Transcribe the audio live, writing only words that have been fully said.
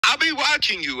I'll be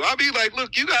watching you. I'll be like,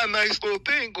 look, you got a nice little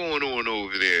thing going on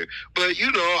over there. But, you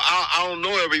know, I don't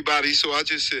know everybody, so I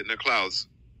just sit in the clouds,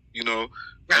 you know.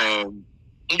 Right.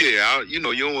 Yeah, you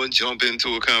know, you don't want to jump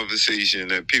into a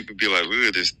conversation and people be like, look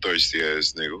at this thirsty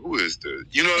ass nigga. Who is this?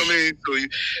 You know what I mean? So,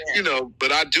 you know,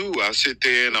 but I do. I sit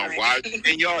there and I watch.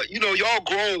 And y'all, you know, y'all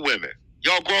grown women.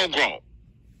 Y'all grown.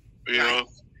 You know?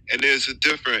 And it's a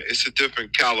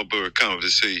different caliber of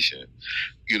conversation,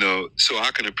 you know, so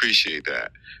I can appreciate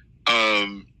that.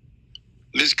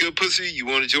 Miss Good Pussy, you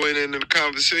want to join in the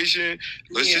conversation?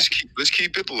 Let's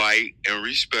keep it light and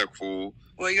respectful.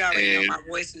 Well, you already know my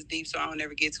voice is deep, so I don't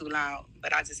ever get too loud.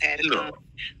 But I just had to come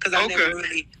because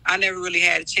I never really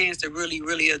had a chance to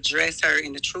really address her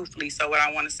in the truthfully. So what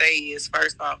I want to say is,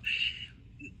 first off,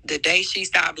 the day she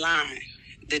stopped lying,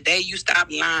 the day you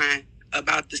stopped lying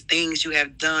about the things you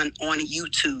have done on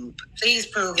YouTube. Please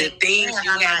prove the it. The things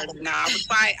you have. No, I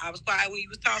was quiet when you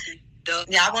was talking.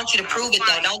 Yeah, I want you to prove it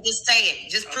though. Don't just say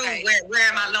it. Just prove where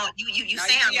am I lying. You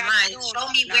say I'm lying. Show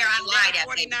me where I'm lying at.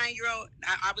 49-year-old.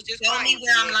 I was just show me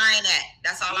where I'm lying at.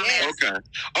 That's all I'm asking.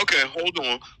 Okay. Hold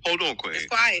on, Queen. Just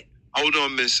quiet. Hold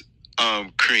on, Miss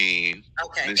Cream.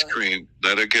 Okay. Miss Cream.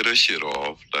 Let her get her shit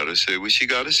off. Let her say what she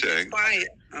gotta say. Just quiet.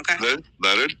 Okay.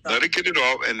 Let her get it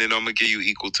off, and then I'm gonna give you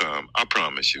equal time. I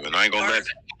promise you. And I ain't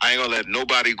gonna let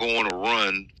nobody go on a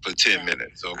run for 10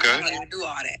 minutes. Okay. I'm not gonna do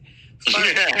all that.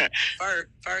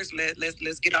 First,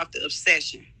 let's get off the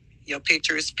obsession. Your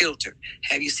picture is filtered.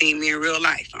 Have you seen me in real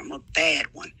life? I'm a bad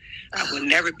one. I would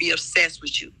never be obsessed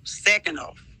with you. Second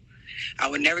off, I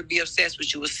would never be obsessed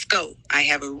with you with Scope. I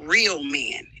have a real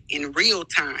man in real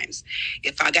times.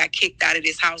 If I got kicked out of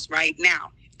this house right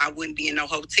now, I wouldn't be in no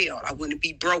hotel. I wouldn't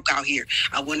be broke out here.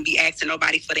 I wouldn't be asking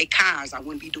nobody for their cars. I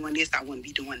wouldn't be doing this. I wouldn't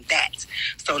be doing that.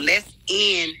 So let's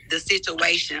end the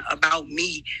situation about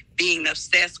me being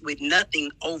obsessed with nothing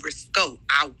over Scope.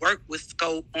 I work with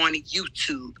Scope on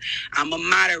YouTube. I'm a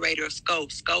moderator of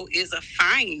Scope. Scope is a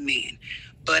fine man,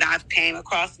 but I've came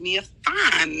across me a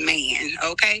fine man,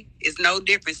 okay? It's no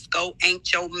different. Scope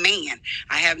ain't your man.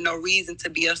 I have no reason to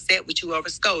be upset with you over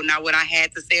Scope. Now, what I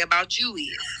had to say about you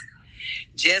is,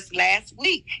 just last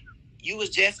week, you was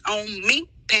just on me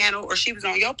panel, or she was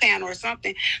on your panel or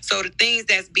something. So the things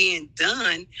that's being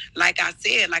done, like I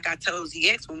said, like I told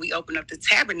ZX when we opened up the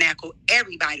tabernacle,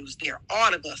 everybody was there.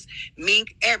 All of us.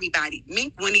 Mink, everybody.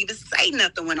 Mink wouldn't even say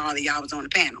nothing when all of y'all was on the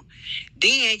panel.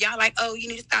 Then y'all like, oh, you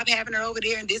need to stop having her over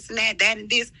there and this and that and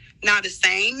this. Now the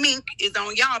same Mink is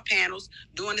on y'all panels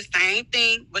doing the same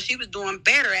thing, but she was doing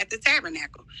better at the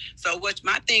tabernacle. So what's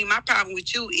my problem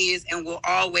with you is, and will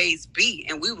always be,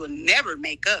 and we will never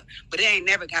make up, but it ain't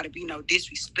never got to be no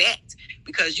disrespect,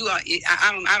 because you are,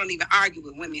 I don't even argue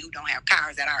with women who don't have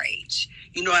cars at our age.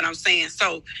 You know what I'm saying?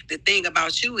 So the thing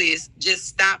about you is, just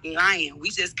stop lying.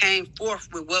 We just came forth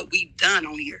with what we've done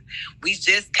on here. We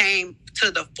just came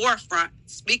to the forefront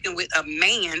speaking with a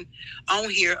man on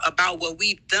here about what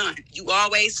we've done. You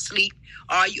always sleep.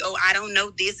 I don't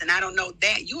know this and I don't know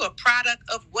that. You a product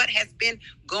of what has been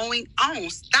going on.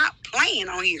 Stop playing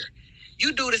on here.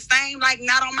 You do the same like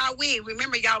Not on My Wig.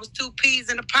 Remember, y'all was 2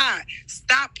 peas in a pod.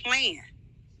 Stop playing.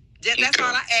 That's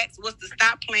all I asked, was to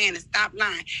stop playing and stop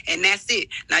lying. And that's it.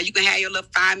 Now you can have your little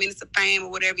 5 minutes of fame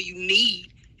or whatever you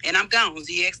need. And I'm gone.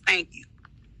 ZX, thank you.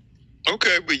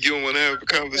 Okay, but you don't want to have a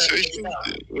conversation?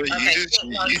 Well,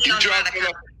 you dropped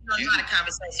a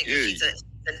conversation. She's a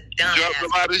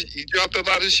dumbass. You dropped a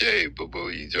lot of shade, boo.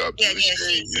 You dropped a lot of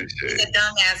shade. She's a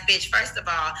dumbass bitch. First of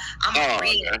all,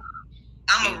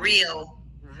 I'm a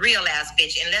real ass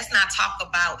bitch. And let's not talk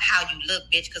about how you look,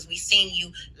 bitch, because we seen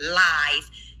you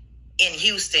live in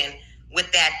Houston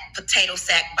with that potato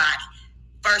sack body.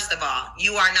 First of all,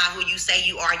 you are not who you say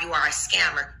you are. You are a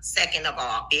scammer. Second of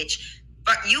all, bitch,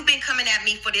 but you've been coming at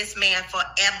me for this man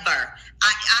forever.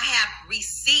 I have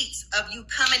receipts of you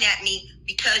coming at me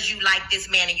because you like this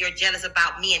man and you're jealous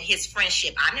about me and his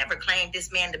friendship. I never claimed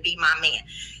this man to be my man.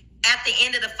 At the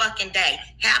end of the fucking day,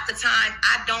 half the time,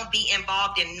 I don't be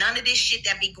involved in none of this shit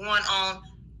that be going on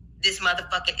this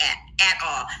motherfucking app at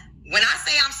all. When I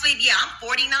say I'm asleep, yeah, I'm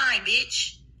 49,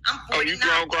 bitch. I'm 49.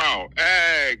 Oh, you grown.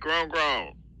 Hey, grown.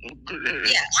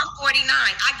 Yeah, I'm 49.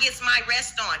 I get my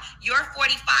rest on. You're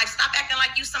 45. Stop acting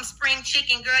like you some spring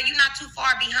chicken, girl. You're not too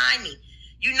far behind me.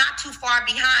 You're not too far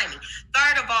behind me.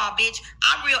 Third of all, bitch,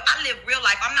 I live real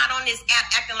life. I'm not on this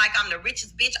app acting like I'm the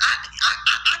richest bitch.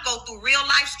 I go through real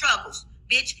life struggles,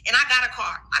 bitch, and I got a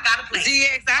car. I got a place.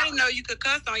 ZX, I didn't know you could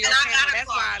cuss on your panel. That's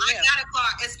why I left. I got a car.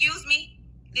 Excuse me?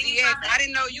 I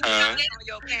didn't know you could cuss on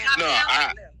your panel.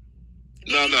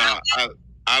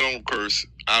 I don't curse.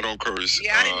 I don't curse.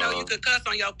 Yeah, I didn't know you could cuss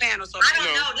on your panel. So I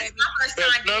don't know. This is my first time.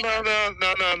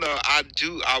 No. I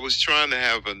do. I was trying to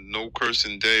have a no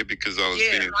cursing day because I was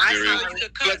being serious.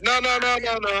 But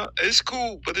no. It's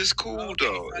cool. But it's cool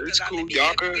though. It's cool.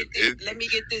 Y'all could. Let me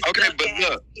get this. Okay, but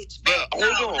look. But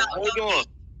hold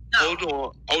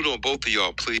on. Both of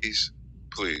y'all, please.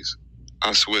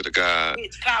 I swear to God.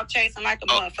 Bitch, clout chasing like a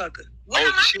motherfucker.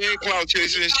 She ain't clout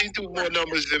chasing. She do more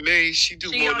numbers than me. She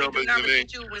do more numbers than me.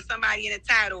 You when somebody in a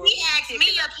title. He asked me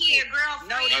up here, girlfriend.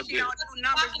 No, she don't do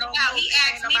numbers no more. He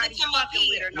asked me to come up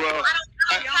here. Well,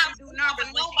 I don't do numbers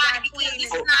with nobody because this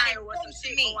is not important to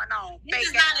me. This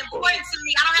is not important to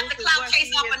me. I don't have to clout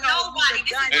chase off of nobody.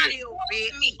 This is not important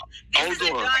to me. This is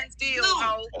important.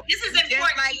 This is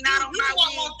important. You don't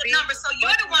want the numbers, so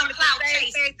you're the one clout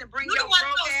chasing. You're the one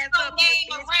so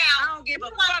game around. I don't give a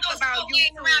fuck about you,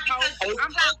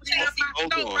 I'm opening up my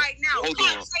store right now. Hold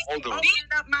on. Opening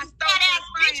up my store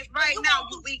right now.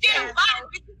 You weak ass.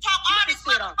 You talk all this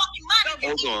motherfucking money.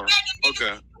 Hold on.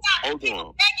 Okay. Hold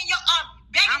on.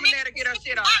 I'm gonna let her get her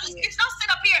shit off. Bitch, don't sit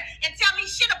up here and tell me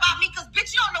shit about me, cause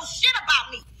bitch, you don't know shit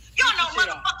about me. You don't know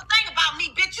motherfucking thing about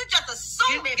me, bitch. You just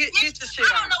assume it, bitch.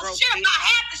 I don't know shit about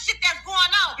half the shit that's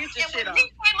going on. And when me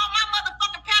came on my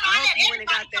motherfucking panel, I let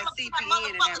everybody come up to my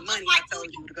motherfucker just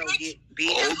like you,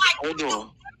 bitch. Hold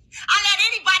on. I let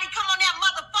anybody come on that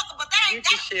motherfucker, but that ain't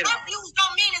that views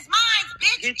don't mean it's mine,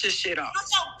 bitch. Get your shit off.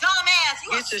 You're so dumb ass.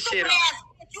 You a stupid ass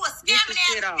bitch. You a scamming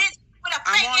ass bitch with a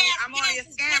fake ass. I'm only a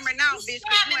scammer now, bitch.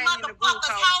 You ain't in the group,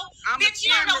 I'm a bitch,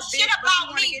 you don't know shit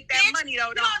about me, bitch. You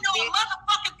don't know a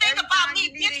motherfucking thing about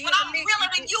me, bitch, but I'm realer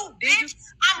than you, bitch.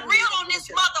 I'm real on this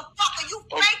motherfucker. You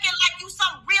faking like you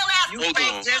some real ass. You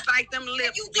fake just like them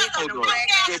lips, bitch. And the black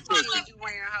ass clothes you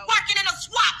wearing, hoe. Working in a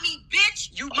swap meet, bitch.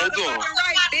 You motherfucking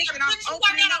right, bitch, and I'm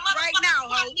opening up right now,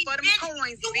 ho, for them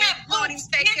coins, bitch. Go and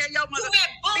take care of your mother,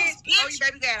 bitch. Oh, you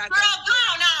baby dad, girl, go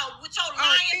now with your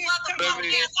lying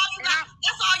motherfucker.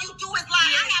 That's all you do is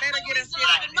lie. I have no reason to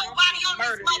lie to nobody on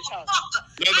this motherfucker.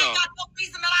 I ain't got no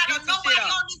reason to lie to nobody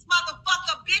on this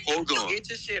motherfucker, bitch. Hold on. Get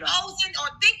your shit off. Posing or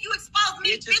think you expose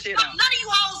me, bitch. None of you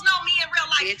hoes know me in real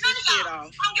life. Get your shit off.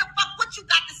 I don't give a fuck what you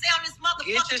got to say on this motherfucker.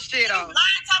 Get your shit off.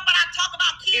 Lying, talk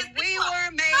about kids. If we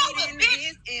were made in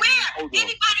this, where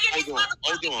anybody in this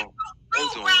motherfucker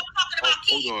Hold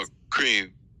on.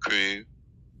 Cream.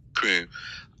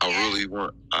 I really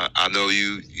want. I know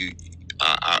you.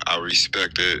 I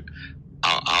respect it.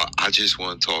 I just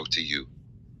want to talk to you.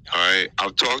 All right.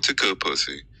 I've talked to Good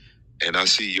Pussy, and I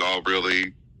see y'all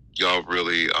really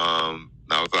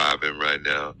not vibing right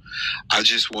now. I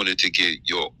just wanted to get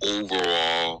your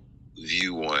overall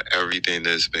view on everything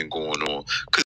that's been going on.